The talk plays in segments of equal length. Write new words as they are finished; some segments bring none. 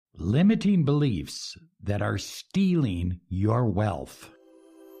limiting beliefs that are stealing your wealth.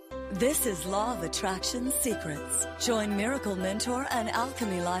 This is Law of Attraction Secrets. Join Miracle Mentor and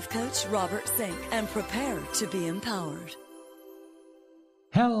Alchemy Life Coach Robert Zink and prepare to be empowered.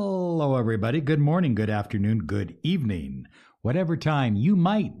 Hello, everybody. Good morning, good afternoon, good evening. Whatever time you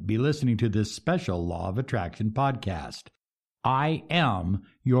might be listening to this special Law of Attraction podcast. I am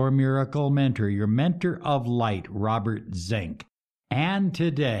your miracle mentor, your mentor of light, Robert Zink. And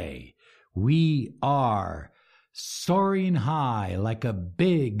today we are soaring high like a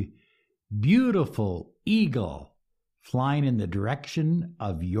big, beautiful eagle flying in the direction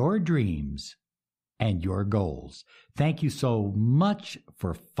of your dreams and your goals. Thank you so much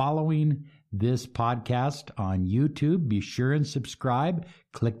for following this podcast on YouTube. Be sure and subscribe.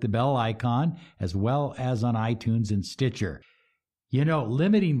 Click the bell icon, as well as on iTunes and Stitcher. You know,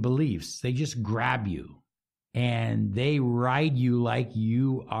 limiting beliefs, they just grab you and they ride you like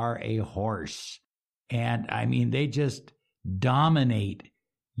you are a horse. And I mean, they just dominate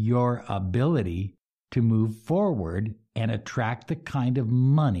your ability to move forward and attract the kind of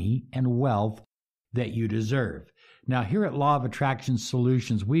money and wealth that you deserve. Now, here at Law of Attraction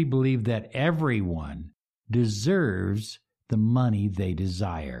Solutions, we believe that everyone deserves the money they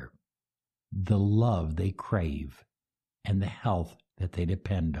desire, the love they crave, and the health that they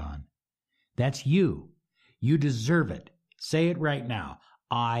depend on. That's you. You deserve it. Say it right now.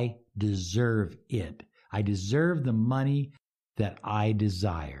 I deserve it. I deserve the money that I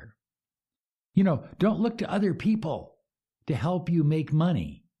desire. You know, don't look to other people to help you make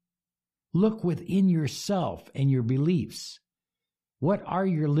money. Look within yourself and your beliefs. What are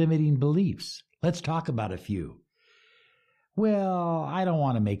your limiting beliefs? Let's talk about a few. Well, I don't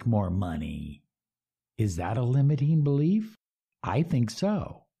want to make more money. Is that a limiting belief? I think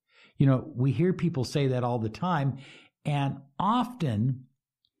so. You know, we hear people say that all the time, and often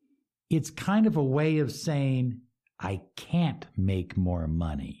it's kind of a way of saying, I can't make more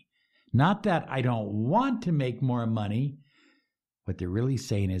money. Not that I don't want to make more money. What they're really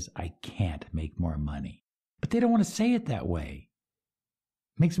saying is, I can't make more money. But they don't want to say it that way.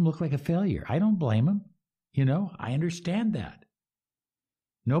 It makes them look like a failure. I don't blame them. You know, I understand that.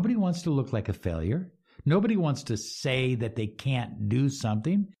 Nobody wants to look like a failure. Nobody wants to say that they can't do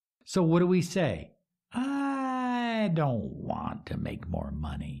something. So what do we say? I don't want to make more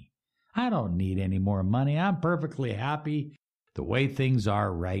money. I don't need any more money. I'm perfectly happy the way things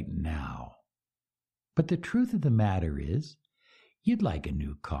are right now. But the truth of the matter is, you'd like a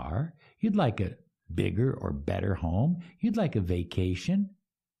new car. You'd like a bigger or better home. You'd like a vacation.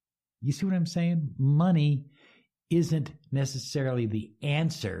 You see what I'm saying? Money isn't necessarily the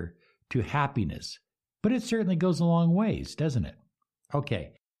answer to happiness, but it certainly goes a long ways, doesn't it?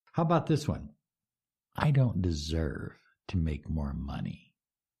 Okay, how about this one? I don't deserve to make more money.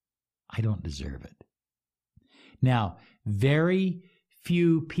 I don't deserve it. Now, very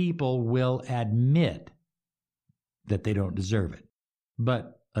few people will admit that they don't deserve it.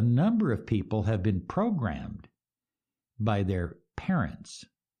 But a number of people have been programmed by their parents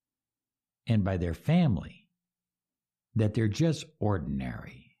and by their family that they're just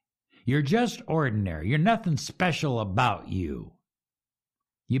ordinary. You're just ordinary. You're nothing special about you.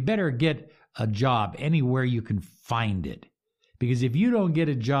 You better get a job anywhere you can find it. Because if you don't get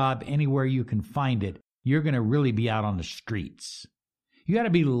a job anywhere you can find it, you're going to really be out on the streets. You got to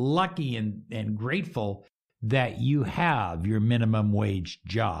be lucky and grateful that you have your minimum wage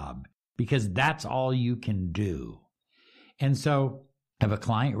job, because that's all you can do. And so I have a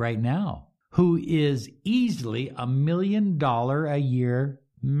client right now who is easily $1 million a year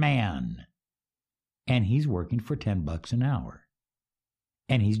man, and he's working for $10 an hour,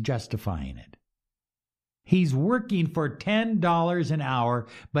 and he's justifying it. He's working for $10 an hour,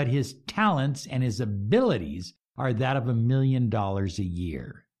 but his talents and his abilities are that of $1 million a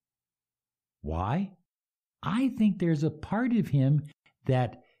year. Why? I think there's a part of him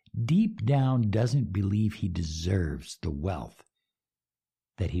that deep down doesn't believe he deserves the wealth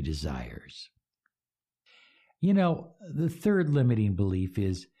that he desires. You know, the third limiting belief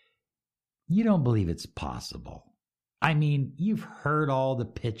is you don't believe it's possible. I mean, you've heard all the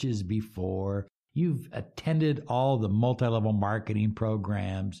pitches before. You've attended all the multi-level marketing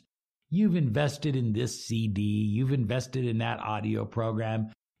programs. You've invested in this CD. You've invested in that audio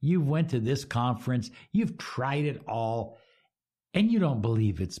program. You've went to this conference. You've tried it all, and you don't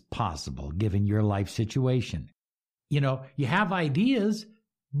believe it's possible given your life situation. You know, you have ideas,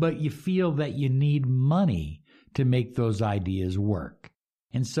 but you feel that you need money to make those ideas work.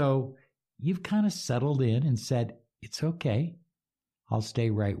 And so you've kind of settled in and said, it's okay. I'll stay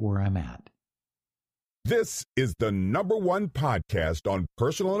right where I'm at. This is the #1 podcast on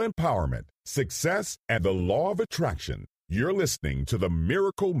personal empowerment, success, and the law of attraction. You're listening to the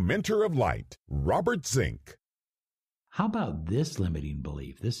Miracle Mentor of Light, Robert Zink. How about this limiting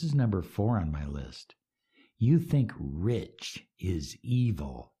belief? This is number 4 on my list. You think rich is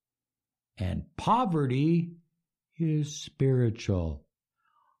evil and poverty is spiritual.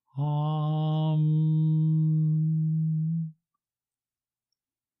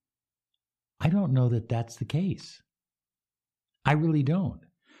 I don't know that that's the case. I really don't.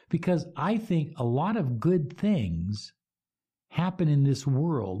 Because I think a lot of good things happen in this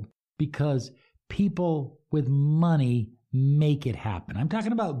world because people with money make it happen. I'm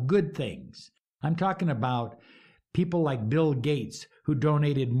talking about good things. I'm talking about people like Bill Gates, who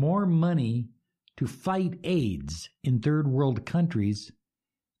donated more money to fight AIDS in third world countries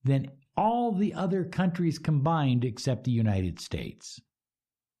than all the other countries combined except the United States.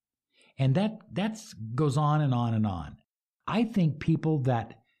 And that goes on and on and on. I think people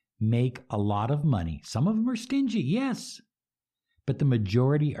that make a lot of money, some of them are stingy, yes, but the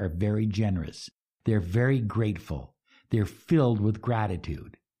majority are very generous. They're very grateful. They're filled with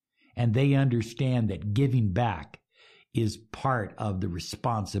gratitude. And they understand that giving back is part of the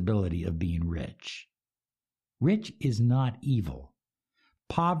responsibility of being rich. Rich is not evil.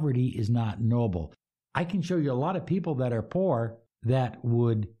 Poverty is not noble. I can show you a lot of people that are poor that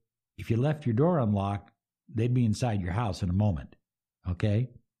would, if you left your door unlocked, they'd be inside your house in a moment. Okay?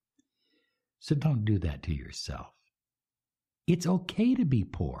 So don't do that to yourself. It's okay to be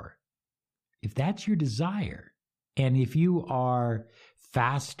poor if that's your desire. And if you are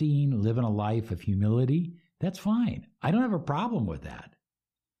fasting, living a life of humility, that's fine. I don't have a problem with that.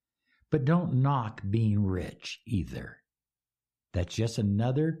 But don't knock being rich either. That's just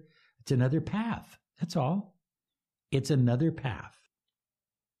another path. That's all. It's another path.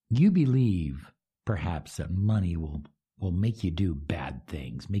 You believe perhaps that money will make you do bad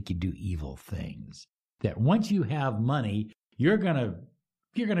things, make you do evil things. That once you have money, you're gonna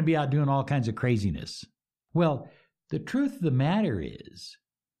be out doing all kinds of craziness. Well, the truth of the matter is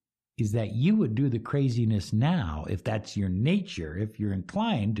that you would do the craziness now if that's your nature, if you're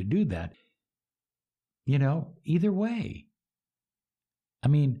inclined to do that. Either way. I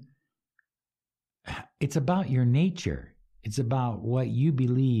mean, it's about your nature. It's about what you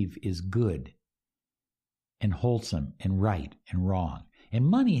believe is good and wholesome and right and wrong. And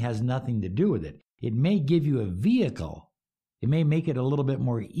money has nothing to do with it. It may give you a vehicle. It may make it a little bit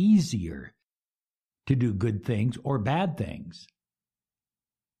more easier to do good things or bad things.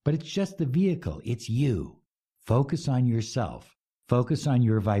 But it's just the vehicle. It's you. Focus on yourself. Focus on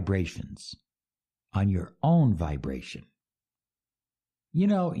your vibrations, on your own vibration.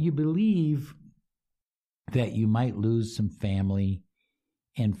 You believe that you might lose some family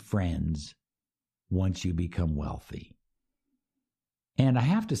and friends once you become wealthy. And I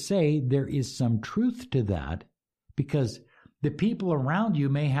have to say, there is some truth to that, because the people around you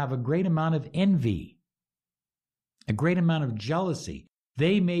may have a great amount of envy, a great amount of jealousy.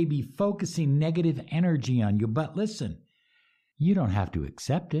 They may be focusing negative energy on you, but listen, you don't have to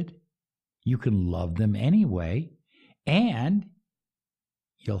accept it. You can love them anyway, and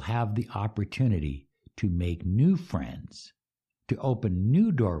you'll have the opportunity to make new friends, to open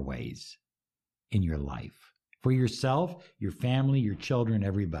new doorways in your life for yourself, your family, your children,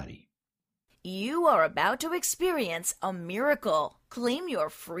 everybody. You are about to experience a miracle. Claim your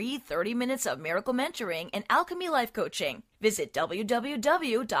free 30 minutes of miracle mentoring and alchemy life coaching. Visit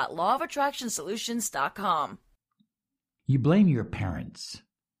www.lawofattractionsolutions.com. You blame your parents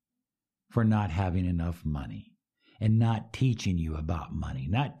for not having enough money and not teaching you about money,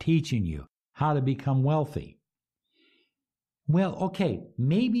 not teaching you how to become wealthy. Well, okay,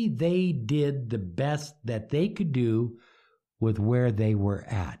 maybe they did the best that they could do with where they were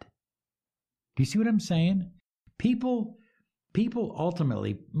at. Do you see what I'm saying? People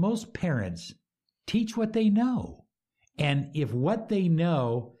ultimately, most parents teach what they know. And if what they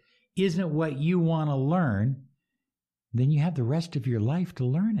know isn't what you want to learn, then you have the rest of your life to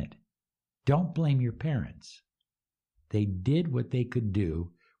learn it. Don't blame your parents. They did what they could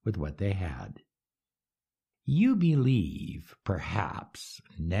do with what they had. You believe, perhaps,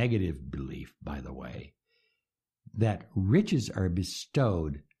 negative belief, by the way, that riches are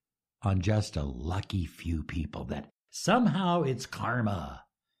bestowed on just a lucky few people, that somehow it's karma.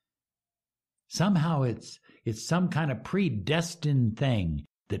 Somehow it's some kind of predestined thing.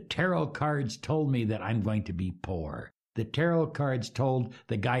 The tarot cards told me that I'm going to be poor. The tarot cards told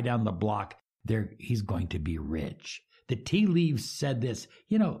the guy down the block he's going to be rich. The tea leaves said this.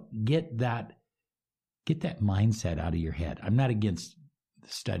 Get that mindset out of your head. I'm not against the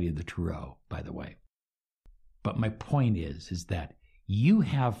study of the tarot, by the way. But my point is that you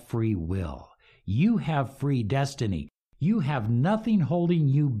have free will. You have free destiny. You have nothing holding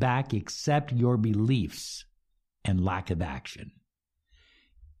you back except your beliefs and lack of action.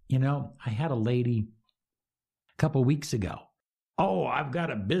 You know, I had a lady a couple weeks ago. Oh, I've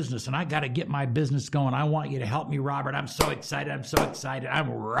got a business and I got to get my business going. I want you to help me, Robert. I'm so excited. I'm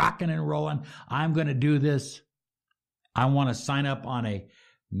rocking and rolling. I'm going to do this. I want to sign up on a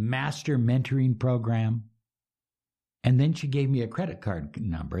master mentoring program. And then she gave me a credit card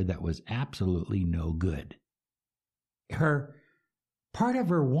number that was absolutely no good. Part of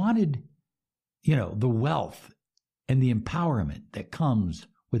her wanted, the wealth and the empowerment that comes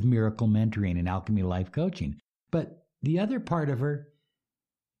with Miracle Mentoring and Alchemy Life Coaching. But the other part of her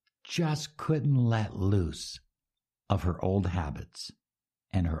just couldn't let loose of her old habits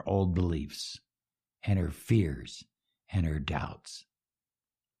and her old beliefs and her fears and her doubts.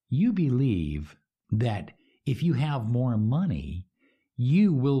 You believe that if you have more money,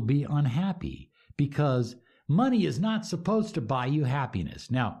 you will be unhappy because money is not supposed to buy you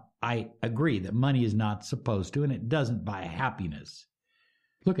happiness. Now, I agree that money is not supposed to, and it doesn't buy happiness.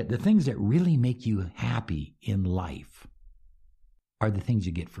 Look at the things that really make you happy in life are the things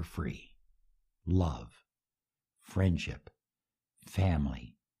you get for free. Love, friendship,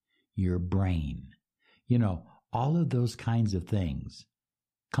 family, your brain. All of those kinds of things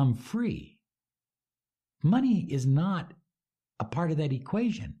come free. Money is not a part of that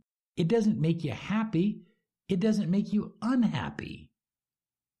equation. It doesn't make you happy. It doesn't make you unhappy.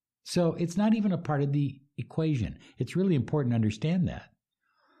 So it's not even a part of the equation. It's really important to understand that.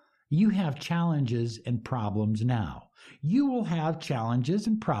 You have challenges and problems now. You will have challenges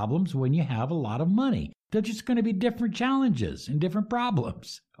and problems when you have a lot of money. They're just going to be different challenges and different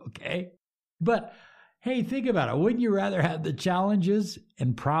problems, okay? But hey, think about it. Wouldn't you rather have the challenges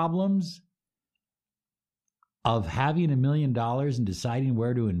and problems of having $1 million and deciding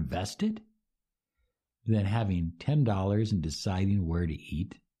where to invest it than having $10 and deciding where to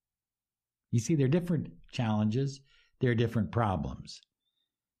eat? You see, they're different challenges. They're different problems.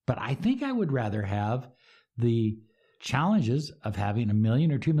 But I think I would rather have the challenges of having $1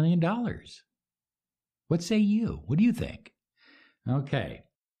 million or $2 million. What say you? What do you think? Okay.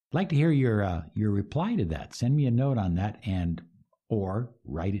 I'd like to hear your reply to that. Send me a note on that or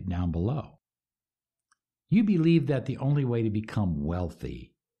write it down below. You believe that the only way to become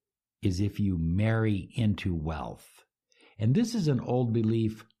wealthy is if you marry into wealth. And this is an old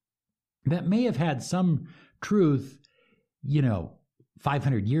belief that may have had some truth,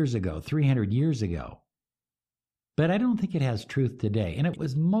 500 years ago, 300 years ago. But I don't think it has truth today. And it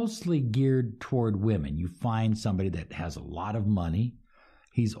was mostly geared toward women. You find somebody that has a lot of money.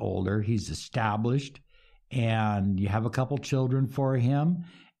 He's older, he's established, and you have a couple children for him.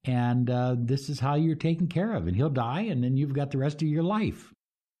 And this is how you're taken care of. And he'll die, and then you've got the rest of your life.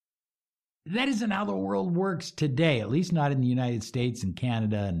 That isn't how the world works today, at least not in the United States and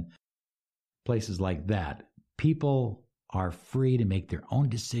Canada and places like that. People are free to make their own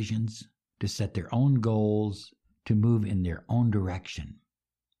decisions, to set their own goals, to move in their own direction.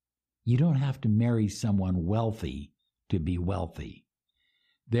 You don't have to marry someone wealthy to be wealthy.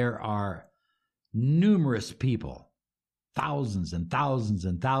 There are numerous people, thousands and thousands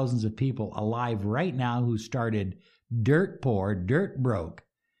and thousands of people alive right now who started dirt poor, dirt broke,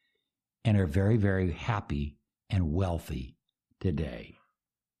 and are very, very happy and wealthy today.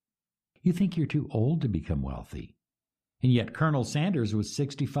 You think you're too old to become wealthy. And yet Colonel Sanders was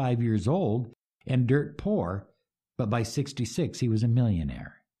 65 years old and dirt poor, but by 66 he was a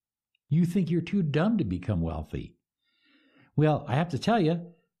millionaire. You think you're too dumb to become wealthy. Well, I have to tell you,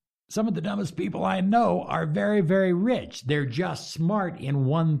 some of the dumbest people I know are very, very rich. They're just smart in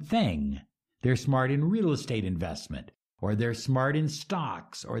one thing. They're smart in real estate investment, or they're smart in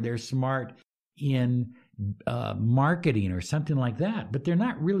stocks, or they're smart in marketing or something like that. But they're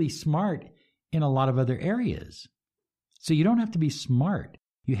not really smart in a lot of other areas. So you don't have to be smart.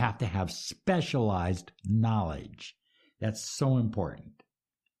 You have to have specialized knowledge. That's so important.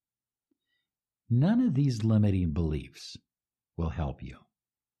 None of these limiting beliefs will help you.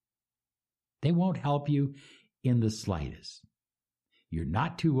 They won't help you in the slightest. You're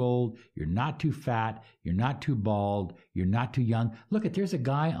not too old. You're not too fat. You're not too bald. You're not too young. Look, there's a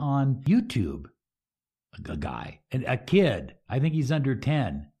guy on YouTube, a kid. I think he's under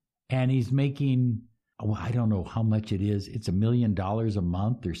 10, and he's making, I don't know how much it is. It's $1 million a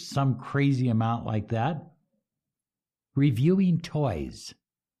month. There's some crazy amount like that. Reviewing toys.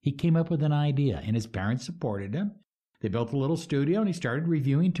 He came up with an idea, and his parents supported him. They built a little studio, and he started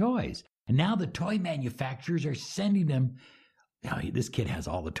reviewing toys. And now the toy manufacturers are sending him, this kid has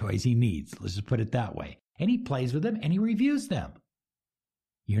all the toys he needs. Let's just put it that way. and he plays with them, and he reviews them.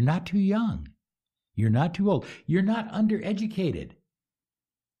 You're not too young. You're not too old. You're not undereducated.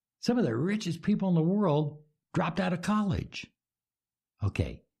 Some of the richest people in the world dropped out of college.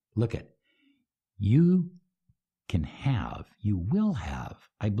 Okay, look at, you will have,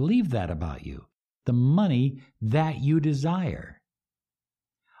 I believe that about you, the money that you desire.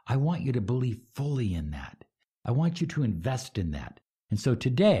 I want you to believe fully in that. I want you to invest in that. And so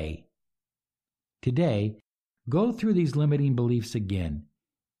today, go through these limiting beliefs again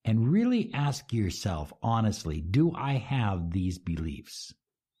and really ask yourself honestly, do I have these beliefs?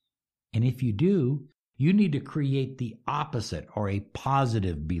 And if you do, you need to create the opposite or a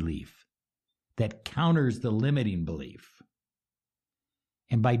positive belief that counters the limiting belief.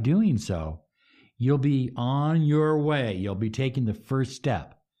 And by doing so, you'll be on your way. You'll be taking the first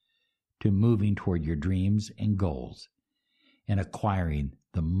step to moving toward your dreams and goals and acquiring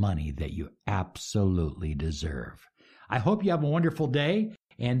the money that you absolutely deserve. I hope you have a wonderful day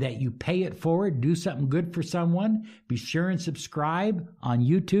and that you pay it forward, do something good for someone. Be sure and subscribe on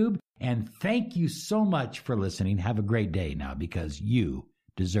YouTube. And thank you so much for listening. Have a great day now because you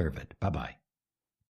deserve it. Bye-bye.